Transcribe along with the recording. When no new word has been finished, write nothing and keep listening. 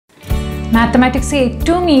Mathematics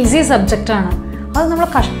ഏറ്റവും easy സബ്ജക്റ്റാണ്. അത് നമ്മൾ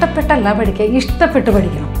കഷ്ടപ്പെട്ടല്ല പഠിക്കുക, ഇഷ്ടപ്പെട്ട്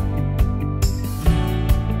പഠിക്കണം.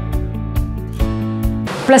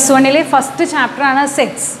 +1 ഫസ്റ്റ് ചാപ്റ്ററാണ്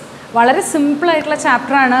സെറ്റ്സ്. വളരെ സിമ്പിളായിട്ടുള്ള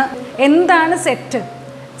ചാപ്റ്ററാണ്. എന്താണ് സെറ്റ്?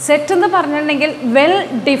 സെറ്റ് എന്ന് പറഞ്ഞിട്ടുണ്ടെങ്കിൽ well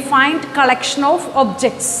defined collection of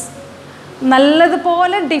objects.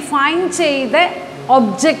 നല്ലതുപോലെ ഡിഫൈൻ ചെയ്ത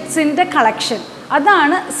ഒബ്ജക്ട്സിൻ്റെ കളക്ഷൻ,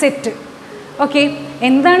 അതാണ് സെറ്റ്. ഓക്കെ,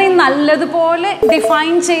 എന്താണ് ഈ നല്ലതുപോലെ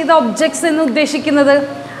ഡിഫൈൻ ചെയ്ത ഒബ്ജക്ട്സ് എന്ന് ഉദ്ദേശിക്കുന്നത്?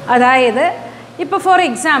 അതായത് ഇപ്പോൾ for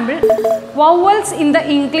example vowels in the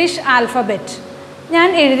English alphabet ഞാൻ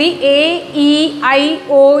എഴുതി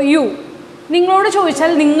AEIOU. നിങ്ങളോട്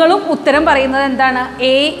ചോദിച്ചാൽ നിങ്ങളും ഉത്തരം പറയുന്നത് എന്താണ്?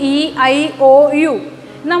 AEIOU.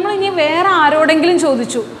 നമ്മളിനി വേറെ ആരോടെങ്കിലും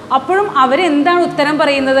ചോദിച്ചു, അപ്പോഴും അവരെന്താണ് ഉത്തരം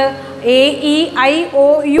പറയുന്നത്?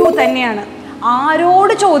 AEIOU തന്നെയാണ്.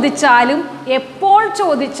 ആരോട് ചോദിച്ചാലും എപ്പോൾ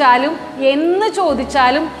ചോദിച്ചാലും എന്ന്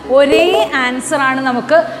ചോദിച്ചാലും ഒരേ ആൻസറാണ്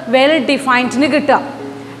നമുക്ക് വെൽ ഡിഫൈൻഡിന് കിട്ടുക.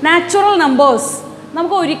 നാച്ചുറൽ നമ്പേഴ്സ്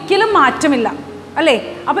നമുക്ക് ഒരിക്കലും മാറ്റമില്ല, അല്ലേ?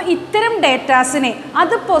 അപ്പോൾ ഇത്തരം ഡേറ്റാസിനെ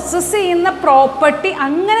അത് പൊസസ് ചെയ്യുന്ന പ്രോപ്പർട്ടി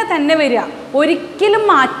അങ്ങനെ തന്നെ വരിക, ഒരിക്കലും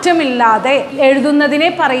മാറ്റമില്ലാതെ എഴുതുന്നതിനെ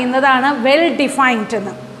പറയുന്നതാണ് വെൽ ഡിഫൈൻഡ്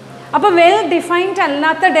എന്ന്. അപ്പോൾ വെൽ ഡിഫൈൻഡ്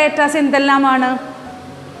അല്ലാത്ത ഡേറ്റാസ് എന്തെല്ലാമാണ്?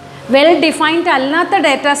 വെൽ ഡിഫൈൻഡ് അല്ലാത്ത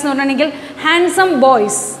ഡേറ്റാസ് എന്ന് പറഞ്ഞിട്ടുണ്ടെങ്കിൽ ഹാൻസം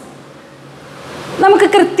ബോയ്സ്. നമുക്ക്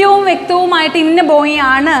കൃത്യവും വ്യക്തവുമായിട്ട് ഇന്ന ബോയ്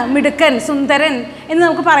ആണ് മിടുക്കൻ സുന്ദരൻ എന്ന്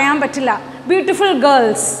നമുക്ക് പറയാൻ പറ്റില്ല. ബ്യൂട്ടിഫുൾ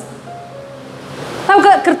ഗേൾസ്,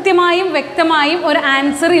 നമുക്ക് കൃത്യമായും വ്യക്തമായും ഒരു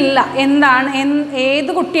ആൻസർ ഇല്ല എന്താണ്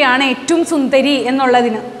ഏത് കുട്ടിയാണ് ഏറ്റവും സുന്ദരി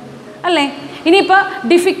എന്നുള്ളതിന്, അല്ലേ? ഇനിയിപ്പോൾ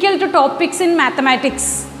difficult topics in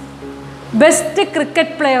mathematics, best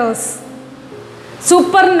cricket players,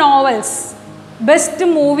 super novels, best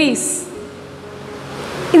movies,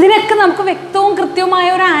 ഇതിനൊക്കെ നമുക്ക് വ്യക്തവും കൃത്യവുമായ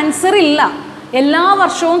ഒരു ആൻസർ ഇല്ല. എല്ലാ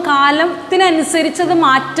വർഷവും കാലത്തിനനുസരിച്ചത്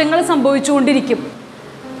മാറ്റങ്ങൾ സംഭവിച്ചുകൊണ്ടിരിക്കും.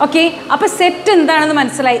 ഓക്കെ, അപ്പോൾ സെറ്റ് എന്താണെന്ന്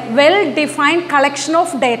മനസ്സിലായി. Well defined collection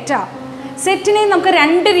of data. സെറ്റിനെ നമുക്ക്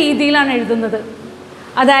രണ്ട് രീതിയിലാണ് എഴുതുന്നത്.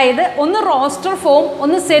 അതായത് ഒന്ന് റോസ്റ്റർ ഫോം,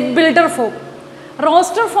 ഒന്ന് സെറ്റ് ബിൽഡർ ഫോം.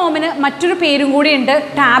 റോസ്റ്റർ ഫോമിന് മറ്റൊരു പേരും കൂടിയുണ്ട്,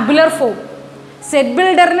 ടാബുലർ ഫോം. സെറ്റ്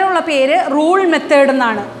ബിൽഡറിനുള്ള പേര് റൂൾ മെത്തേഡ്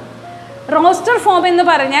എന്നാണ്. റോസ്റ്റർ ഫോം എന്ന്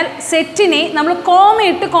പറഞ്ഞാൽ സെറ്റിനെ നമ്മൾ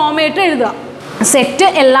കോമയിട്ട് എഴുതുക. സെറ്റ്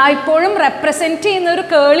എല്ലായ്പ്പോഴും റെപ്രസെൻറ്റ് ചെയ്യുന്ന ഒരു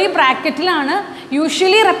കേളി ബ്രാക്കറ്റിലാണ്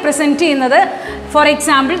യൂഷ്വലി റെപ്രസെൻറ്റ് ചെയ്യുന്നത്. ഫോർ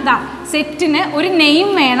എക്സാമ്പിൾ സെറ്റിന് ഒരു നെയിം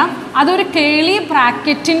വേണം, അതൊരു കേളി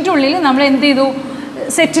ബ്രാക്കറ്റിൻ്റെ ഉള്ളിൽ നമ്മൾ എന്ത് ചെയ്തു?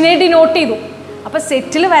 സെറ്റിനെ ഡിനോട്ട് ചെയ്തു. അപ്പോൾ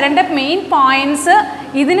സെറ്റിൽ വരേണ്ട മെയിൻ പോയിൻറ്റ്സ്,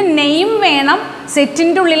 ഇതിന് നെയിം വേണം,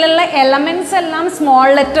 സെറ്റിൻ്റെ ഉള്ളിലുള്ള എലമെൻറ്റ്സ് എല്ലാം സ്മോൾ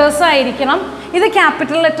ലെറ്റേഴ്സ് ആയിരിക്കണം, ഇത്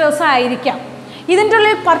ക്യാപിറ്റൽ ലെറ്റേഴ്സ് ആയിരിക്കാം. ഇതിൻ്റെ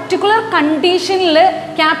ഉള്ളിൽ പർട്ടിക്കുലർ കണ്ടീഷനിൽ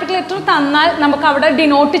ക്യാപിറ്റൽ ലെറ്റർ തന്നാൽ നമുക്ക് അവിടെ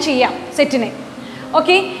ഡിനോട്ട് ചെയ്യാം സെറ്റിനെ.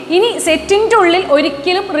 ഓക്കെ, ഇനി സെറ്റിൻ്റെ ഉള്ളിൽ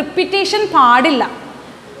ഒരിക്കലും റിപ്പീറ്റേഷൻ പാടില്ല.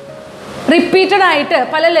 റിപ്പീറ്റഡ് ആയിട്ട്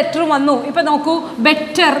പല ലെറ്ററും വന്നു. ഇപ്പം നോക്കൂ,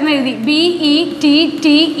 ബെറ്റർ എന്ന് എഴുതി,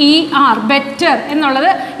 BETTER, ബെറ്റർ എന്നുള്ളത്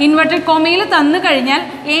ഇൻവെർട്ടഡ് കോമയിൽ തന്നു കഴിഞ്ഞാൽ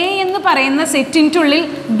A എന്ന് പറയുന്ന സെറ്റിൻ്റെ ഉള്ളിൽ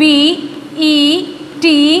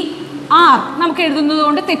BETR നമുക്ക് എഴുതുന്നത്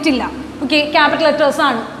കൊണ്ട് തെറ്റില്ല. Okay, capital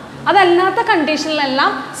ലെറ്റേഴ്സാണ്. അതല്ലാത്ത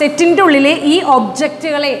കണ്ടീഷനിലെല്ലാം സെറ്റിൻ്റെ ഉള്ളിലെ ഈ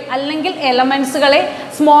ഒബ്ജക്റ്റുകളെ അല്ലെങ്കിൽ എലമെൻസുകളെ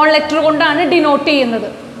സ്മോൾ ലെറ്റർ കൊണ്ടാണ് ഡിനോട്ട് ചെയ്യുന്നത്.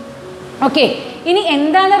 ഓക്കെ, ഇനി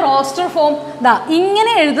എന്താണ് റോസ്റ്റർ ഫോം?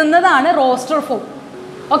 ഇങ്ങനെ എഴുതുന്നതാണ് roster form.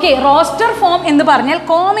 Okay, roster form എന്ന് പറഞ്ഞാൽ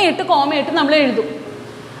കോമയിട്ട് നമ്മൾ എഴുതും.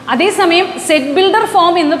 അതേസമയം സെറ്റ് ബിൽഡർ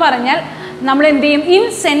ഫോം എന്ന് പറഞ്ഞാൽ നമ്മൾ എന്ത് ചെയ്യും? ഇൻ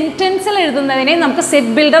സെൻറ്റൻസിൽ എഴുതുന്നതിനെ നമുക്ക്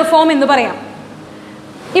സെറ്റ് ബിൽഡർ ഫോം എന്ന് പറയാം.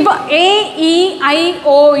 ഇപ്പോൾ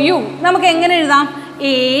AEIOU നമുക്ക് എങ്ങനെ എഴുതാം?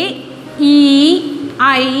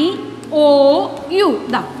 AEIOU,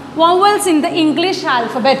 vowels in the English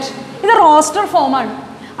alphabet. ഇത് റോസ്റ്റർ ഫോമാണ്.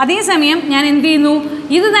 അതേസമയം ഞാൻ എന്ത് ചെയ്യുന്നു?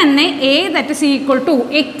 ഇത് തന്നെ A that is equal to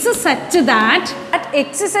X such that X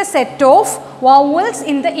is a set of vowels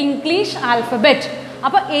in the English alphabet.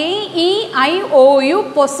 അപ്പോൾ AEIOU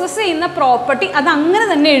പൊസസ് ചെയ്യുന്ന പ്രോപ്പർട്ടി അത് അങ്ങനെ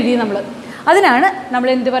തന്നെ എഴുതി നമ്മൾ. അതിനാണ് നമ്മൾ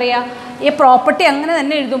എന്ത് പറയുക? ഈ പ്രോപ്പർട്ടി അങ്ങനെ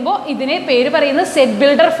തന്നെ എഴുതുമ്പോൾ ഇതിനെ പേര് പറയുന്നത് set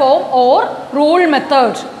builder form or rule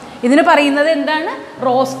method. ഇതിന് പറയുന്നത് എന്താണ്?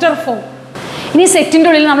 Roster form. ഇനി സെറ്റിൻ്റെ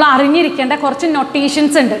ഉള്ളിൽ നമ്മൾ അറിഞ്ഞിരിക്കേണ്ട കുറച്ച്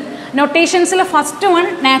നൊട്ടേഷൻസ് ഉണ്ട്. നൊട്ടേഷൻസിൽ ഫസ്റ്റ് വൺ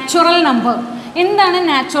നാച്ചുറൽ നമ്പർ. എന്താണ്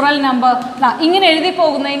നാച്ചുറൽ നമ്പർ? ഇങ്ങനെ എഴുതി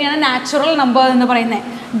പോകുന്നതിനെയാണ് നാച്ചുറൽ നമ്പർ എന്ന് പറയുന്നത്.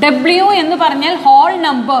 W എന്ന് പറഞ്ഞാൽ ഹോൾ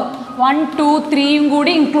നമ്പർ, 1, 2, 3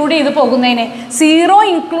 കൂടി ഇൻക്ലൂഡ് ചെയ്ത് പോകുന്നതിനെ. 0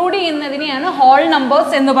 ഇൻക്ലൂഡ് ചെയ്യുന്നതിനെയാണ് ഹോൾ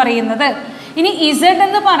നമ്പേഴ്സ് എന്ന് പറയുന്നത്. ഇനി Z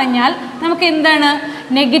എന്ന് പറഞ്ഞാൽ നമുക്ക് എന്താണ്?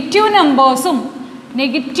 നെഗറ്റീവ് നമ്പേഴ്സും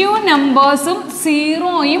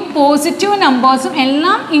 0യും പോസിറ്റീവ് നമ്പേഴ്സും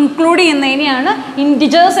എല്ലാം ഇൻക്ലൂഡ് ചെയ്യുന്നതിനെയാണ്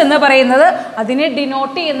ഇൻറ്റിജേഴ്സ് എന്ന് പറയുന്നത്. അതിനെ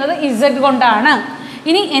ഡിനോട്ട് ചെയ്യുന്നത് Z കൊണ്ടാണ്.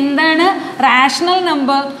 ഇനി എന്താണ് റാഷണൽ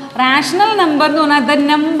നമ്പർ? റാഷണൽ നമ്പർ എന്ന് പറഞ്ഞാൽ the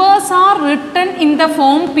numbers are written in the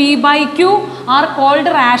form P by Q are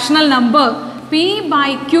called rational number. P by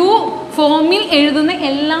Q ഫോമിൽ എഴുതുന്ന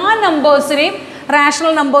എല്ലാ നമ്പേഴ്സിനെയും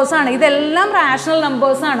റാഷണൽ നമ്പേഴ്സാണ്. ഇതെല്ലാം റാഷണൽ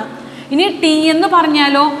നമ്പേഴ്സാണ്. ഇനി ടി എന്ന്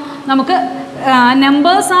പറഞ്ഞാലോ, നമുക്ക്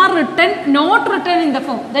numbers are written not written in the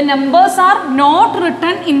form. The numbers are not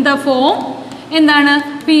written in the form എന്താണ്?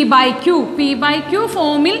 P by Q. P by Q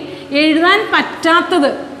ഫോമിൽ എഴുതാൻ പറ്റാത്തത്,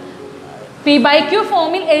 പി ബൈ ക്യൂ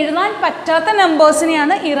ഫോമിൽ എഴുതാൻ പറ്റാത്ത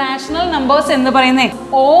നമ്പേഴ്സിനെയാണ് ഇറാഷണൽ നമ്പേഴ്സ് എന്ന് പറയുന്നത്.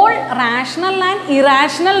 All rational and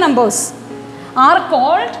irrational numbers are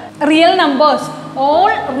called real numbers.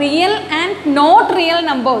 All real and not real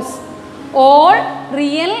numbers, all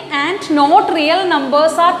real and not real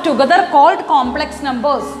numbers are together called complex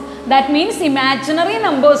numbers. That means imaginary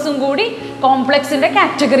numbers കൂടി കോംപ്ലക്സിൻ്റെ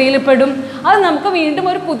കാറ്റഗറിയിൽ പെടും. അത് നമുക്ക് വീണ്ടും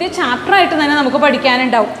ഒരു പുതിയ ചാപ്റ്റർ ആയിട്ട് തന്നെ നമുക്ക്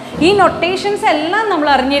പഠിക്കാനുണ്ടാവും. ഈ നൊട്ടേഷൻസ് എല്ലാം നമ്മൾ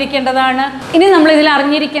അറിഞ്ഞിരിക്കേണ്ടതാണ്. ഇനി നമ്മൾ ഇതിൽ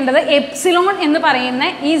അറിഞ്ഞിരിക്കേണ്ടത് എപ്സിലോൺ എന്ന് പറയുന്ന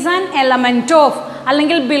ഈസ് ആൻ എലമെൻറ്റ് ഓഫ്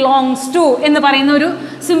അല്ലെങ്കിൽ ബിലോങ്സ് ടു എന്ന് പറയുന്ന ഒരു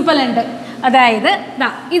സിമ്പിൾ ഉണ്ട്. അതായത്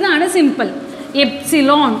ഇതാണ് simple.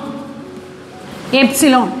 Epsilon,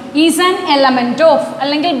 epsilon is an element of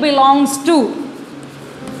അല്ലെങ്കിൽ belongs to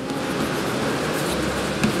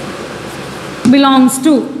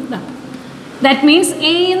that means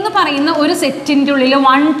A എന്ന് പറയുന്ന ഒരു സെറ്റിൻ്റെ ഉള്ളിൽ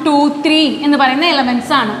 1 2 3 എന്ന് പറയുന്ന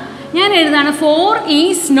എലമെൻറ്റ്സ് ആണ്. ഞാൻ എഴുതാണ് 4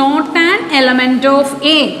 is not an element of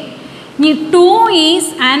A. ഇനി 2 is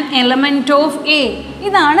an element of A.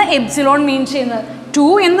 ഇതാണ് എപ്സിലോൺ മീൻ ചെയ്യുന്നത്.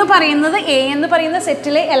 2 എന്ന് പറയുന്നത് A എന്ന് പറയുന്ന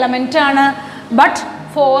സെറ്റിലെ എലമെൻ്റ് ആണ്. ബട്ട്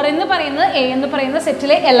 4 എന്ന് പറയുന്നത് എ എന്ന് പറയുന്ന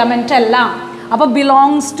സെറ്റിലെ എലമെൻ്റ് അല്ല. അപ്പോൾ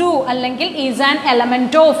ബിലോങ്സ് ടു അല്ലെങ്കിൽ ഈസ് ആൻ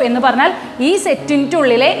എലമെൻറ്റ് ഓഫ് എന്ന് പറഞ്ഞാൽ ഈ സെറ്റിൻ്റെ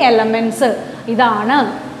ഉള്ളിലെ എലമെൻറ്റ്സ് ഇതാണ്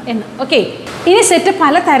എന്ന്. ഓക്കെ, ഇനി സെറ്റ്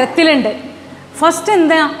പല തരത്തിലുണ്ട്. ഫസ്റ്റ്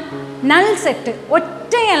എന്താ? Null set.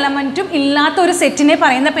 ഒറ്റ എലമെൻറ്റും ഇല്ലാത്ത ഒരു സെറ്റിനെ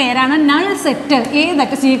പറയുന്ന പേരാണ് null set.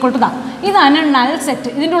 That is equal to ഇതാണ് നൾ സെറ്റ്.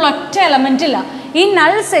 ഇതിൻ്റെ ഉള്ള ഒറ്റ എലമെൻ്റ് ഇല്ല. ഈ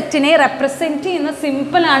നൾ സെറ്റിനെ റെപ്രസെൻറ്റ് ചെയ്യുന്ന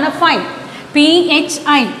സിമ്പിളാണ് 5.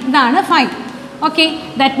 PHI. ഇതാണ് 5. ഓക്കെ,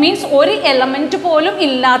 ദാറ്റ് മീൻസ് ഒരു എലമെൻറ്റ് പോലും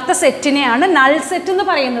ഇല്ലാത്ത സെറ്റിനെയാണ് നൾ സെറ്റ് എന്ന്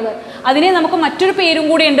പറയുന്നത്. അതിനെ നമുക്ക് മറ്റൊരു പേരും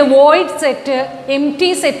കൂടിയുണ്ട്, void set, M T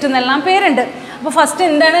set എന്നെല്ലാം പേരുണ്ട്. അപ്പോൾ ഫസ്റ്റ്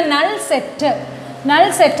എന്താണ് നൾ സെറ്റ്? നൾ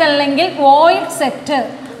സെറ്റ് അല്ലെങ്കിൽ വോയിഡ് സെറ്റ്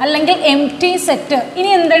അല്ലെങ്കിൽ എം ടി സെറ്റ്. ഇനി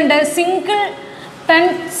എന്തുണ്ട്? Single ton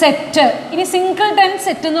set. ഇനി സിംഗിൾ ടൺ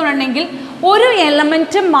സെറ്റ് എന്ന് പറഞ്ഞെങ്കിൽ ഒരു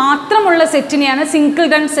എലമെൻറ്റ് മാത്രമുള്ള സെറ്റിനെയാണ് സിംഗിൾ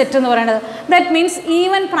ടൺ സെറ്റ് എന്ന് പറയുന്നത്. That means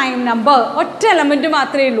even prime number, ഒറ്റ എലമെൻറ്റ്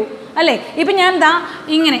മാത്രമേ ഉള്ളൂ അല്ലേ. ഇപ്പം ഞാൻ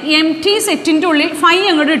ഇങ്ങനെ എം ടി സെറ്റിൻ്റെ ഉള്ളിൽ 5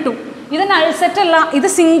 അങ്ങോട്ട് ഇട്ടു. ഇത് നൾ സെറ്റ് അല്ല, ഇത്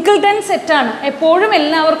സിംഗിൾ ടൺ സെറ്റാണ്. എപ്പോഴും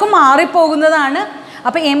എല്ലാവർക്കും മാറിപ്പോകുന്നതാണ്.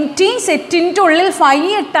 അപ്പോൾ എം ടി സെറ്റിൻ്റെ ഉള്ളിൽ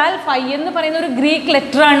 5 ഇട്ടാൽ 5 എന്ന് പറയുന്ന ഒരു ഗ്രീക്ക്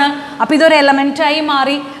ലെറ്ററാണ്. അപ്പോൾ ഇതൊരു എലമെൻറ്റായി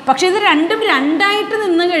മാറി. പക്ഷേ ഇത് രണ്ടും രണ്ടായിട്ട്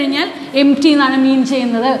നിന്ന് കഴിഞ്ഞാൽ എം ടി എന്നാണ് മീൻ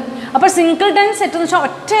ചെയ്യുന്നത്. അപ്പോൾ സിംഗിൾ ടൺ സെറ്റ് എന്ന് വെച്ചാൽ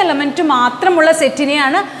ഒറ്റ എലമെൻറ്റ് മാത്രമുള്ള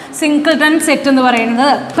സെറ്റിനെയാണ് സിംഗിൾ ടൺ സെറ്റ് എന്ന്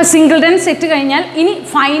പറയുന്നത്. അപ്പോൾ സിംഗിൾ ടൺ സെറ്റ് കഴിഞ്ഞാൽ ഇനി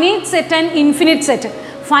finite set and infinite set.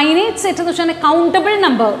 Finite set എന്ന് വെച്ചാൽ കൗണ്ടബിൾ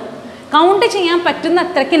നമ്പർ, കൗണ്ട് ചെയ്യാൻ പറ്റുന്ന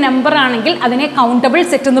അത്രയ്ക്ക് നമ്പർ ആണെങ്കിൽ അതിനെ കൗണ്ടബിൾ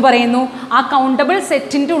സെറ്റ് എന്ന് പറയുന്നു. ആ കൗണ്ടബിൾ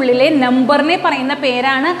സെറ്റിൻ്റെ ഉള്ളിലെ നമ്പറിനെ പറയുന്ന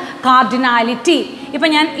പേരാണ് കാർഡിനാലിറ്റി. ഇപ്പം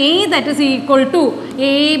ഞാൻ A that is equal to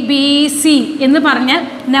ABC എന്ന് പറഞ്ഞാൽ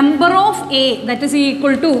number of A that is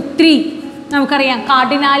equal to 3. നമുക്കറിയാം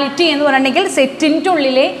കാർഡിനാലിറ്റി എന്ന് പറഞ്ഞിട്ടുണ്ടെങ്കിൽ സെറ്റിൻ്റെ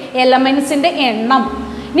ഉള്ളിലെ എലമെൻസിൻ്റെ എണ്ണം.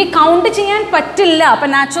 ഇനി കൗണ്ട് ചെയ്യാൻ പറ്റില്ല, അപ്പം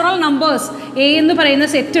നാച്ചുറൽ നമ്പേഴ്സ് എ എന്ന് പറയുന്ന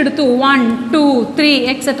സെറ്റ് എടുത്തു 1 2 3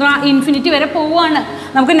 എക്സെട്ര ഇൻഫിനിറ്റി വരെ പോവുകയാണ്.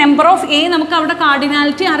 നമുക്ക് നമ്പർ ഓഫ് എ നമുക്ക് അവിടെ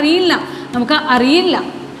കാർഡിനാലിറ്റി അറിയില്ല.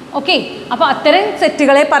 ഓക്കെ, അപ്പോൾ അത്തരം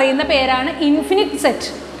സെറ്റുകളെ പറയുന്ന പേരാണ് ഇൻഫിനിറ്റ് സെറ്റ്.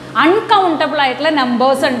 അൺകൗണ്ടബിൾ ആയിട്ടുള്ള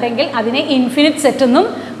നമ്പേഴ്സ് ഉണ്ടെങ്കിൽ അതിനെ ഇൻഫിനിറ്റ് സെറ്റ് എന്നും,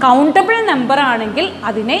 കൗണ്ടബിൾ നമ്പർ ആണെങ്കിൽ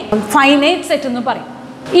അതിനെ ഫൈനൈറ്റ് സെറ്റ് എന്നും പറയും.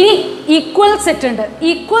 ഇനി ഈക്വൽ സെറ്റ് ഉണ്ട്.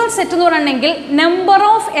 ഈക്വൽ സെറ്റ് എന്ന് പറഞ്ഞിട്ടുണ്ടെങ്കിൽ നമ്പർ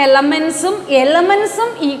ഓഫ് എലമെൻസും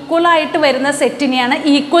ഈക്വലായിട്ട് വരുന്ന സെറ്റിനെയാണ്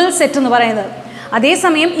ഈക്വൽ സെറ്റ് എന്ന് പറയുന്നത്.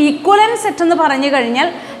 അതേസമയം ഈക്വലൻ സെറ്റ് എന്ന് പറഞ്ഞു കഴിഞ്ഞാൽ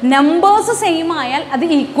നമ്പേഴ്സ് സെയിം ആയാൽ അത്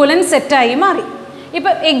ഈക്വലൻ സെറ്റായി മാറി.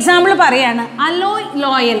 ഇപ്പം എക്സാമ്പിൾ പറയാണ് alloy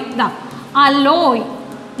loyal. Alloy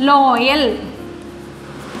loyal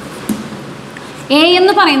A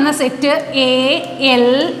എന്ന് പറയുന്ന സെറ്റ്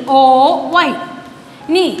ALOY.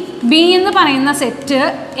 ഇനി ബി എന്ന് പറയുന്ന സെറ്റ്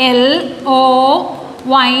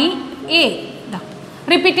LOYA.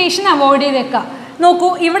 റിപ്പീറ്റേഷൻ അവോയ്ഡ് ചെയ്തേക്കുക. നോക്കൂ,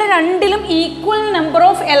 ഇവിടെ രണ്ടിലും ഈക്വൽ നമ്പർ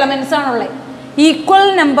ഓഫ് എലമെൻറ്റ്സ് ആണുള്ളത്. Equal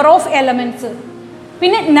number of elements.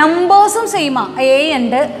 പിന്നെ നമ്പേഴ്സും സെയിമാണ്. A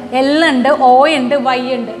ഉണ്ട്, L ഉണ്ട്, O ഉണ്ട്, Y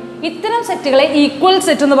ഉണ്ട്. ഇത്തരം സെറ്റുകളെ ഈക്വൽ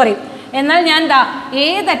സെറ്റ് എന്ന് പറയും. എന്നാൽ ഞാൻ A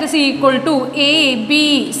that is equal to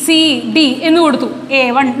ABCD എന്ന് കൊടുത്തു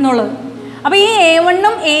A1 എന്നുള്ളത്. അപ്പോൾ ഈ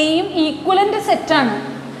A1ഉം Aയും ഈക്വലൻ്റ് സെറ്റാണ്.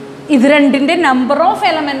 ഇത് രണ്ടിൻ്റെ നമ്പർ ഓഫ്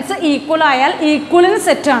എലമെൻറ്റ്സ് ഈക്വൽ ആയാൽ ഈക്വലൻറ്റ്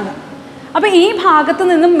സെറ്റാണ്. അപ്പോൾ ഈ ഭാഗത്ത്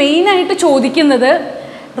നിന്ന് മെയിനായിട്ട് ചോദിക്കുന്നത്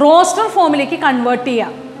റോസ്റ്റർ ഫോമിലേക്ക് കൺവേർട്ട്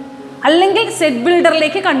ചെയ്യുക, അല്ലെങ്കിൽ സെറ്റ്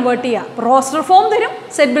ബിൽഡറിലേക്ക് കൺവേർട്ട് ചെയ്യുക. റോസ്റ്റർ ഫോം തരും,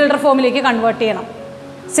 സെറ്റ് ബിൽഡർ ഫോമിലേക്ക് കൺവേർട്ട് ചെയ്യണം.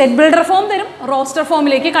 സെറ്റ് ബിൽഡർ ഫോം തരും, റോസ്റ്റർ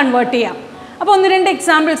ഫോമിലേക്ക് കൺവേർട്ട് ചെയ്യാം. അപ്പോൾ 1-2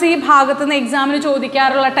 എക്സാമ്പിൾസ് ഈ ഭാഗത്ത് നിന്ന് എക്സാമിന്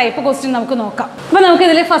ചോദിക്കാറുള്ള ടൈപ്പ് ക്വസ്റ്റ്യൻ നമുക്ക് നോക്കാം. അപ്പോൾ നമുക്ക്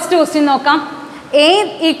ഇതിൽ ഫസ്റ്റ് ക്വസ്റ്റ്യൻ നോക്കാം. A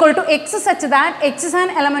equal to x such that x is an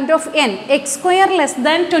element of n, x square less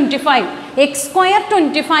than 25. x square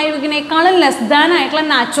 25-നേക്കാളും less than ആയിട്ടുള്ള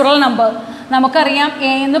നാച്ചുറൽ നമ്പർ. നമുക്കറിയാം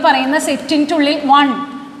എ എന്ന് പറയുന്ന സെറ്റിൻ്റെ ഉള്ളിൽ 1,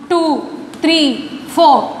 2, 3,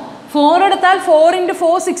 4. 4 എടുത്താൽ 4 ×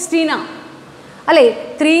 4 16 അല്ലേ.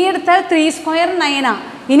 3 എടുത്താൽ 3 സ്ക്വയർ 9.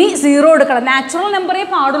 ഇനി 0 എടുക്കണം. നാച്ചുറൽ നമ്പറേ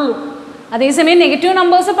പാടുള്ളൂ. അതേസമയം നെഗറ്റീവ്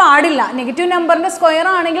നമ്പേഴ്സ് പാടില്ല. നെഗറ്റീവ് നമ്പറിൻ്റെ സ്ക്വയർ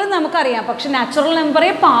ആണെങ്കിൽ നമുക്കറിയാം, പക്ഷെ നാച്ചുറൽ നമ്പറേ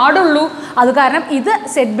പാടുള്ളൂ. അത് കാരണം ഇത്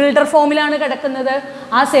സെറ്റ് ബിൽഡർ ഫോമിലാണ് കിടക്കുന്നത്.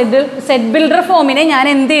 ആ സെറ്റ് ബിൽഡർ ഫോമിനെ ഞാൻ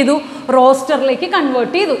എന്ത് ചെയ്തു? റോസ്റ്ററിലേക്ക്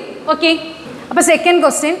കൺവേർട്ട് ചെയ്തു. ഓക്കെ. അപ്പോൾ second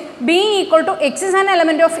question, B equal to X is an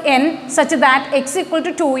element of N such that X equal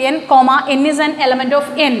to 2n, N is an element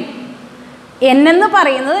of N. N എന്ന്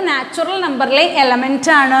പറയുന്നത് നാച്ചുറൽ നമ്പറിലെ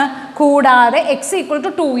എലമെൻ്റ് ആണ്. കൂടാതെ X equal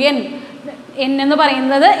to 2n, N എന്ന്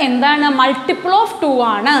പറയുന്നത് എന്താണ്? Multiple of 2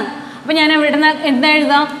 ആണ്. അപ്പോൾ ഞാൻ ഇവിടെ നിന്ന് എന്താ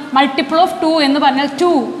എഴുതാം? മൾട്ടിപ്പിൾ ഓഫ് 2 എന്ന് പറഞ്ഞാൽ 2.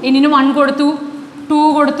 എന്നിന് 1 കൊടുത്തു, 2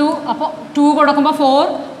 കൊടുത്തു. അപ്പോൾ 2 കൊടുക്കുമ്പോൾ 4,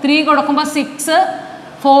 3 കൊടുക്കുമ്പോൾ 6,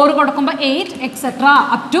 4 കൊടുക്കുമ്പോൾ 8 എക്സെട്ര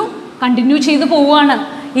അപ് ടു കണ്ടിന്യൂ ചെയ്ത് പോവുകയാണ്.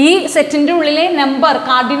 ഈ സെറ്റിൻ്റെ ഉള്ളിലെ നമ്പർ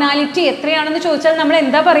കാർഡിനാലിറ്റി എത്രയാണെന്ന് ചോദിച്ചാൽ നമ്മൾ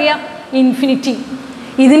എന്താ പറയുക? ഇൻഫിനിറ്റി.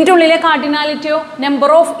 ഇതിൻ്റെ ഉള്ളിലെ കാർഡിനാലിറ്റിയോ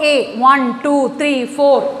നമ്പർ ഓഫ് എ 1, 2, 3,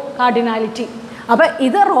 4 കാർഡിനാലിറ്റി. അപ്പോൾ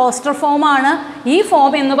ഇത് റോസ്റ്റർ ഫോമാണ്. ഈ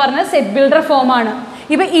ഫോം എന്ന് പറഞ്ഞാൽ സെറ്റ് ബിൽഡർ ഫോമാണ്.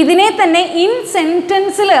 ഇപ്പം ഇതിനെ തന്നെ ഇൻ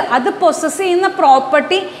സെൻറ്റൻസിൽ അത് പൊസസ് ചെയ്യുന്ന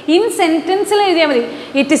പ്രോപ്പർട്ടി ഇൻ സെൻറ്റൻസിൽ എഴുതിയാൽ മതി.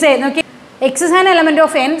 ഇറ്റ് ഇസ് എ നോക്കി, X is an element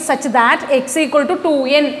of N such that X equal to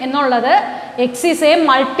 2n എന്നുള്ളത് X is A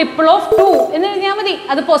multiple of 2 എന്ന് എഴുതിയാൽ മതി.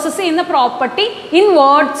 അത് പൊസസ് ചെയ്യുന്ന പ്രോപ്പർട്ടി ഇൻ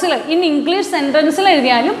വേർഡ്സിൽ, ഇൻ ഇംഗ്ലീഷ് സെൻറ്റൻസിൽ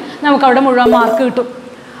എഴുതിയാലും നമുക്കവിടെ മുഴുവൻ മാർക്ക് കിട്ടും.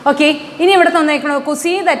 ഓക്കെ. ഇനി ഇവിടെ തന്നേക്കണം നോക്കൂ,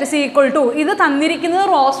 C that is equal to, ഇത് തന്നിരിക്കുന്നത്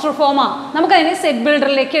റോസ്റ്റർ ഫോമാണ്. നമുക്കതിനെ സെറ്റ്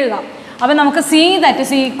ബിൽഡറിലേക്ക് എഴുതാം. അപ്പോൾ നമുക്ക് C that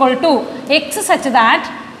is equal to X such that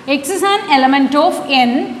X is an element of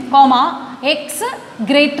N, X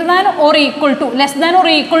greater than or equal two less than or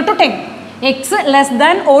equal to 10. X less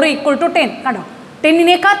than or equal to 10. കണ്ടോ,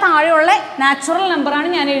 10-നേക്കാൾ താഴെയുള്ള natural നമ്പറാണ്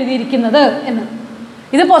ഞാൻ എഴുതിയിരിക്കുന്നത് എന്ന്.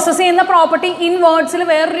 ഇത് possess ചെയ്യുന്ന property in വേർഡ്സിൽ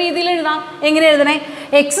വേറൊരു രീതിയിൽ എഴുതാം. എങ്ങനെ എഴുതണേ?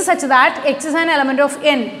 X such that X is an element of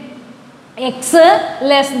N, X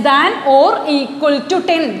less than or equal to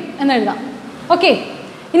 10 എന്ന് എഴുതാം. ഓക്കെ.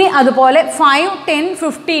 ഇനി അതുപോലെ 5, 10,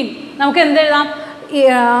 15 നമുക്ക് എന്തെഴുതാം?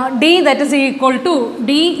 D that is equal to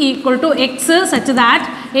D equal to X such that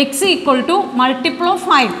X equal to multiple of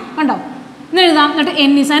 5 കണ്ടോ എന്ന് എഴുതാം. എന്നിട്ട്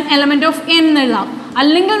N is an element of N എന്ന് എഴുതാം.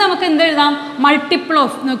 അല്ലെങ്കിൽ നമുക്ക് എന്തെഴുതാം? മൾട്ടിപ്പിൾ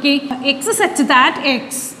ഓഫ് നോക്കി, X such that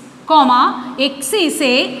X X is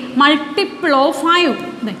A multiple of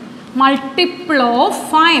 5, multiple of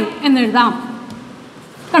 5 എന്നെഴുതാം.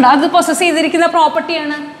 കണ്ടോ, അത് പൊസസ് ചെയ്തിരിക്കുന്ന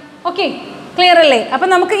പ്രോപ്പർട്ടിയാണ്. ഓക്കെ, ക്ലിയർ അല്ലേ? അപ്പം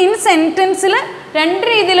നമുക്ക് ഇൻ സെൻറ്റൻസിൽ 2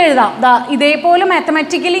 രീതിയിൽ എഴുതാം. ഇതേപോലെ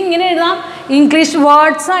മാത്തമാറ്റിക്കലി ഇങ്ങനെ എഴുതാം, ഇംഗ്ലീഷ്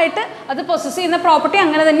വേർഡ്സ് ആയിട്ട് അത് പൊസസ് ചെയ്യുന്ന പ്രോപ്പർട്ടി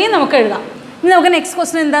അങ്ങനെ തന്നെ നമുക്ക് എഴുതാം. ഇനി നമുക്ക് നെക്സ്റ്റ്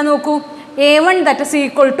ക്വസ്റ്റ്യൻ എന്താ നോക്കൂ. a1 that is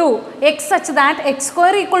equal to x such that x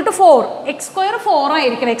square equal to 4. x square 4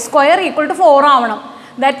 ആയിരിക്കണം. x square equal to 4 ആവണം.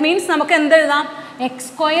 That means നമുക്ക് എന്തെഴുതാം? x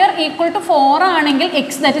square equal to 4 ആണെങ്കിൽ x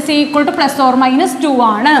that is equal to plus or minus 2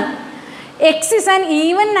 ആണ്. x is an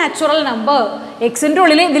even natural number. xൻ്റെ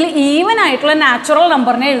ഉള്ളിൽ ഇതിൽ even ആയിട്ടുള്ള natural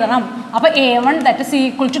നമ്പറിനെ എഴുതണം. അപ്പോൾ a1 that is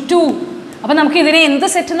equal to 2. അപ്പോൾ നമുക്ക് ഇതിനെ എന്ത്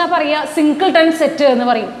സെറ്റ് എന്നാ പറയുക? സിംഗിൾട്ടൺ സെറ്റ് എന്ന്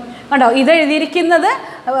പറയും. കണ്ടോ, ഇത് എഴുതിയിരിക്കുന്നത്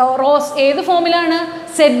ഏത് ഫോമിലാണ്?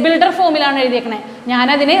 സെറ്റ് ബിൽഡർ ഫോമിലാണ് എഴുതിയേക്കണേ.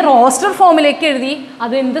 ഞാനതിനെ റോസ്റ്റർ ഫോമിലേക്ക് എഴുതി.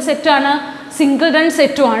 അത് എന്ത് സെറ്റാണ്? സിംഗിൾട്ടൺ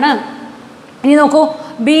സെറ്റുമാണ്. ഇനി നോക്കൂ,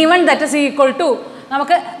 b1 that is equal to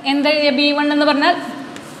നമുക്ക് എന്തെഴുതിയ b1 എന്ന് പറഞ്ഞാൽ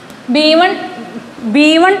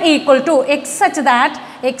b1 equal to X such that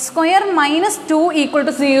X square minus 2 equal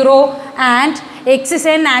to 0 and X is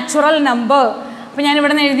A natural number. അപ്പോൾ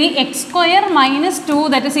ഞാനിവിടെ നിന്ന് എഴുതി X square minus 2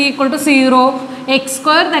 that is equal to 0, X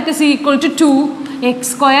square that is equal to 2, X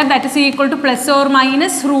square that is equal two plus or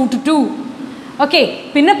minus √2. Okay,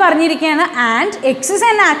 പിന്നെ പറഞ്ഞിരിക്കുകയാണ് and X is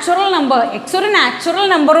A natural number. X ഒരു natural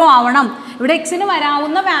നമ്പറും ആവണം. ഇവിടെ എക്സിന്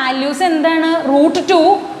വരാവുന്ന values എന്താണ്? √2,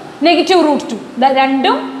 negative √2.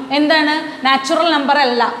 രണ്ടും എന്താണ്? നാച്ചുറൽ നമ്പർ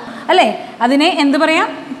അല്ല അല്ലേ? അതിനെ എന്ത് പറയാം?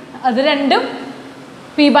 അത് രണ്ടും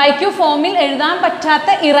p/q ഫോമിൽ എഴുതാൻ പറ്റാത്ത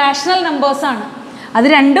ഇറാഷണൽ നമ്പേഴ്സാണ്. അത്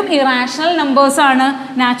രണ്ടും ഇറാഷണൽ നമ്പേഴ്സാണ്,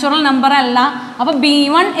 നാച്ചുറൽ നമ്പർ അല്ല. അപ്പോൾ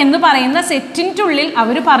b1 എന്ന് പറയുന്ന സെറ്റിൻ്റെ ഉള്ളിൽ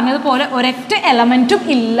അവർ പറഞ്ഞതുപോലെ ഒരൊറ്റ എലമെൻറ്റും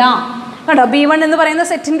ഇല്ല. കണ്ടോ B1 എന്ന് പറയുന്ന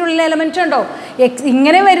സെറ്റിൻ്റെ ഉള്ളിലെ എലമെൻറ്റ് ഉണ്ടോ?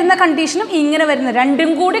 ഇങ്ങനെ വരുന്ന കണ്ടീഷനും ഇങ്ങനെ വരുന്ന രണ്ടും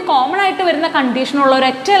കൂടി കോമൺ ആയിട്ട് വരുന്ന കണ്ടീഷനുള്ള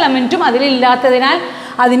ഒരൊറ്റ എലമെൻറ്റും അതിലില്ലാത്തതിനാൽ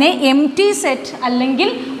അതിനെ എംപ്റ്റി സെറ്റ് അല്ലെങ്കിൽ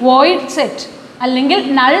വോയിഡ് സെറ്റ് അല്ലെങ്കിൽ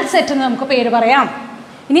നൾ സെറ്റ് എന്ന് നമുക്ക് പേര് പറയാം.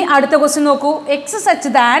 ഇനി അടുത്ത ക്വസ്റ്റ്യൻ നോക്കൂ. X such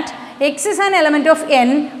that X is an element of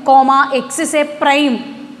n, X is A prime.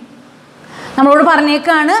 നമ്മളോട്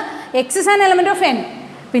പറഞ്ഞേക്കാണ് X is an element of n,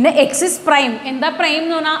 പിന്നെ എക്സ് ഇസ് പ്രൈം. എന്താ പ്രൈം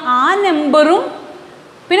എന്ന് പറഞ്ഞാൽ ആ നമ്പറും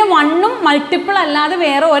പിന്നെ 1ഉം മൾട്ടിപ്പിൾ അല്ലാതെ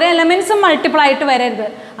വേറെ ഒരു എലമെൻറ്റ്സും മൾട്ടിപ്പിൾ ആയിട്ട് വരരുത്.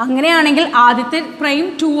 അങ്ങനെയാണെങ്കിൽ ആദ്യത്തെ പ്രൈം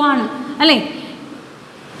 2 ആണ് അല്ലേ?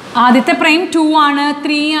 ആദ്യത്തെ പ്രൈം 2 ആണ്,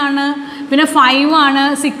 3 ആണ്, പിന്നെ 5 ആണ്,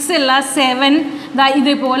 6 അല്ല 7.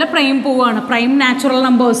 ഇതേപോലെ പ്രൈം പോവുകയാണ്, പ്രൈം നാച്ചുറൽ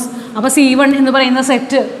നമ്പേഴ്സ്. അപ്പോൾ C1 എന്ന് പറയുന്ന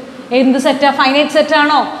സെറ്റ് എന്ത് സെറ്റാണ്? Finite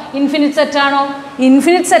സെറ്റാണോ infinite സെറ്റാണോ?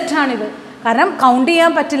 ഇൻഫിനിറ്റ് സെറ്റാണിത്. കാരണം കൗണ്ട്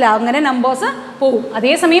ചെയ്യാൻ പറ്റില്ല, അങ്ങനെ നമ്പേഴ്സ് പോവും.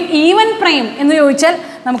 അതേസമയം ഈവൻ പ്രൈം എന്ന് ചോദിച്ചാൽ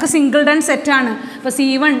നമുക്ക് സിംഗിൾട്ടൺ സെറ്റാണ്. ഇപ്പോൾ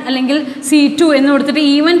C1 അല്ലെങ്കിൽ C2 എന്ന് കൊടുത്തിട്ട്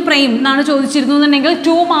ഈവൻ പ്രൈം എന്നാണ് ചോദിച്ചിരുന്നു എന്നുണ്ടെങ്കിൽ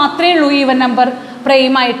 2 മാത്രമേ ഉള്ളൂ ഈവൻ നമ്പർ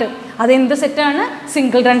പ്രൈമായിട്ട്. അതെന്ത് സെറ്റാണ്?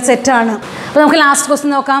 സിംഗിൾട്ടൺ സെറ്റാണ്. അപ്പോൾ നമുക്ക് ലാസ്റ്റ്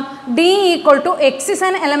ക്വസ്റ്റ്യൻ നോക്കാം. D = x is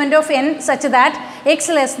an element of n such that x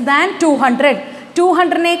less than 200.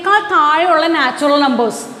 200നേക്കാൾ താഴെയുള്ള നാച്ചുറൽ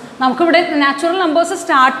നമ്പേഴ്സ്. നമുക്കിവിടെ നാച്ചുറൽ നമ്പേഴ്സ്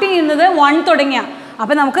സ്റ്റാർട്ട് ചെയ്യുന്നത് 1 തുടങ്ങിയ.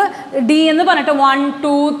 അപ്പോൾ നമുക്ക് D എന്ന് പറഞ്ഞിട്ട് 1,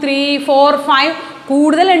 2, 3, 4, 5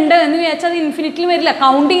 കൂടുതലുണ്ട് എന്ന് വിചാരിച്ചാൽ അത് ഇൻഫിനിറ്റിൽ വരില്ല,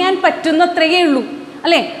 കൗണ്ട് ചെയ്യാൻ പറ്റുന്നത്രയേ ഉള്ളൂ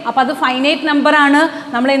അല്ലേ? അപ്പോൾ അത് ഫൈനൈറ്റ് നമ്പറാണ്.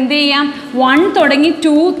 നമ്മൾ എന്ത് ചെയ്യാം? 1 തുടങ്ങി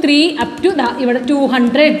 2, 3 അപ് ടു ഇവിടെ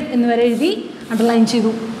 200 എന്ന് വരെ എഴുതി അണ്ടർലൈൻ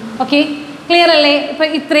ചെയ്തു. ഓക്കെ, ക്ലിയർ അല്ലേ? ഇപ്പോൾ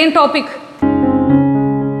ഇത്രയും ടോപ്പിക്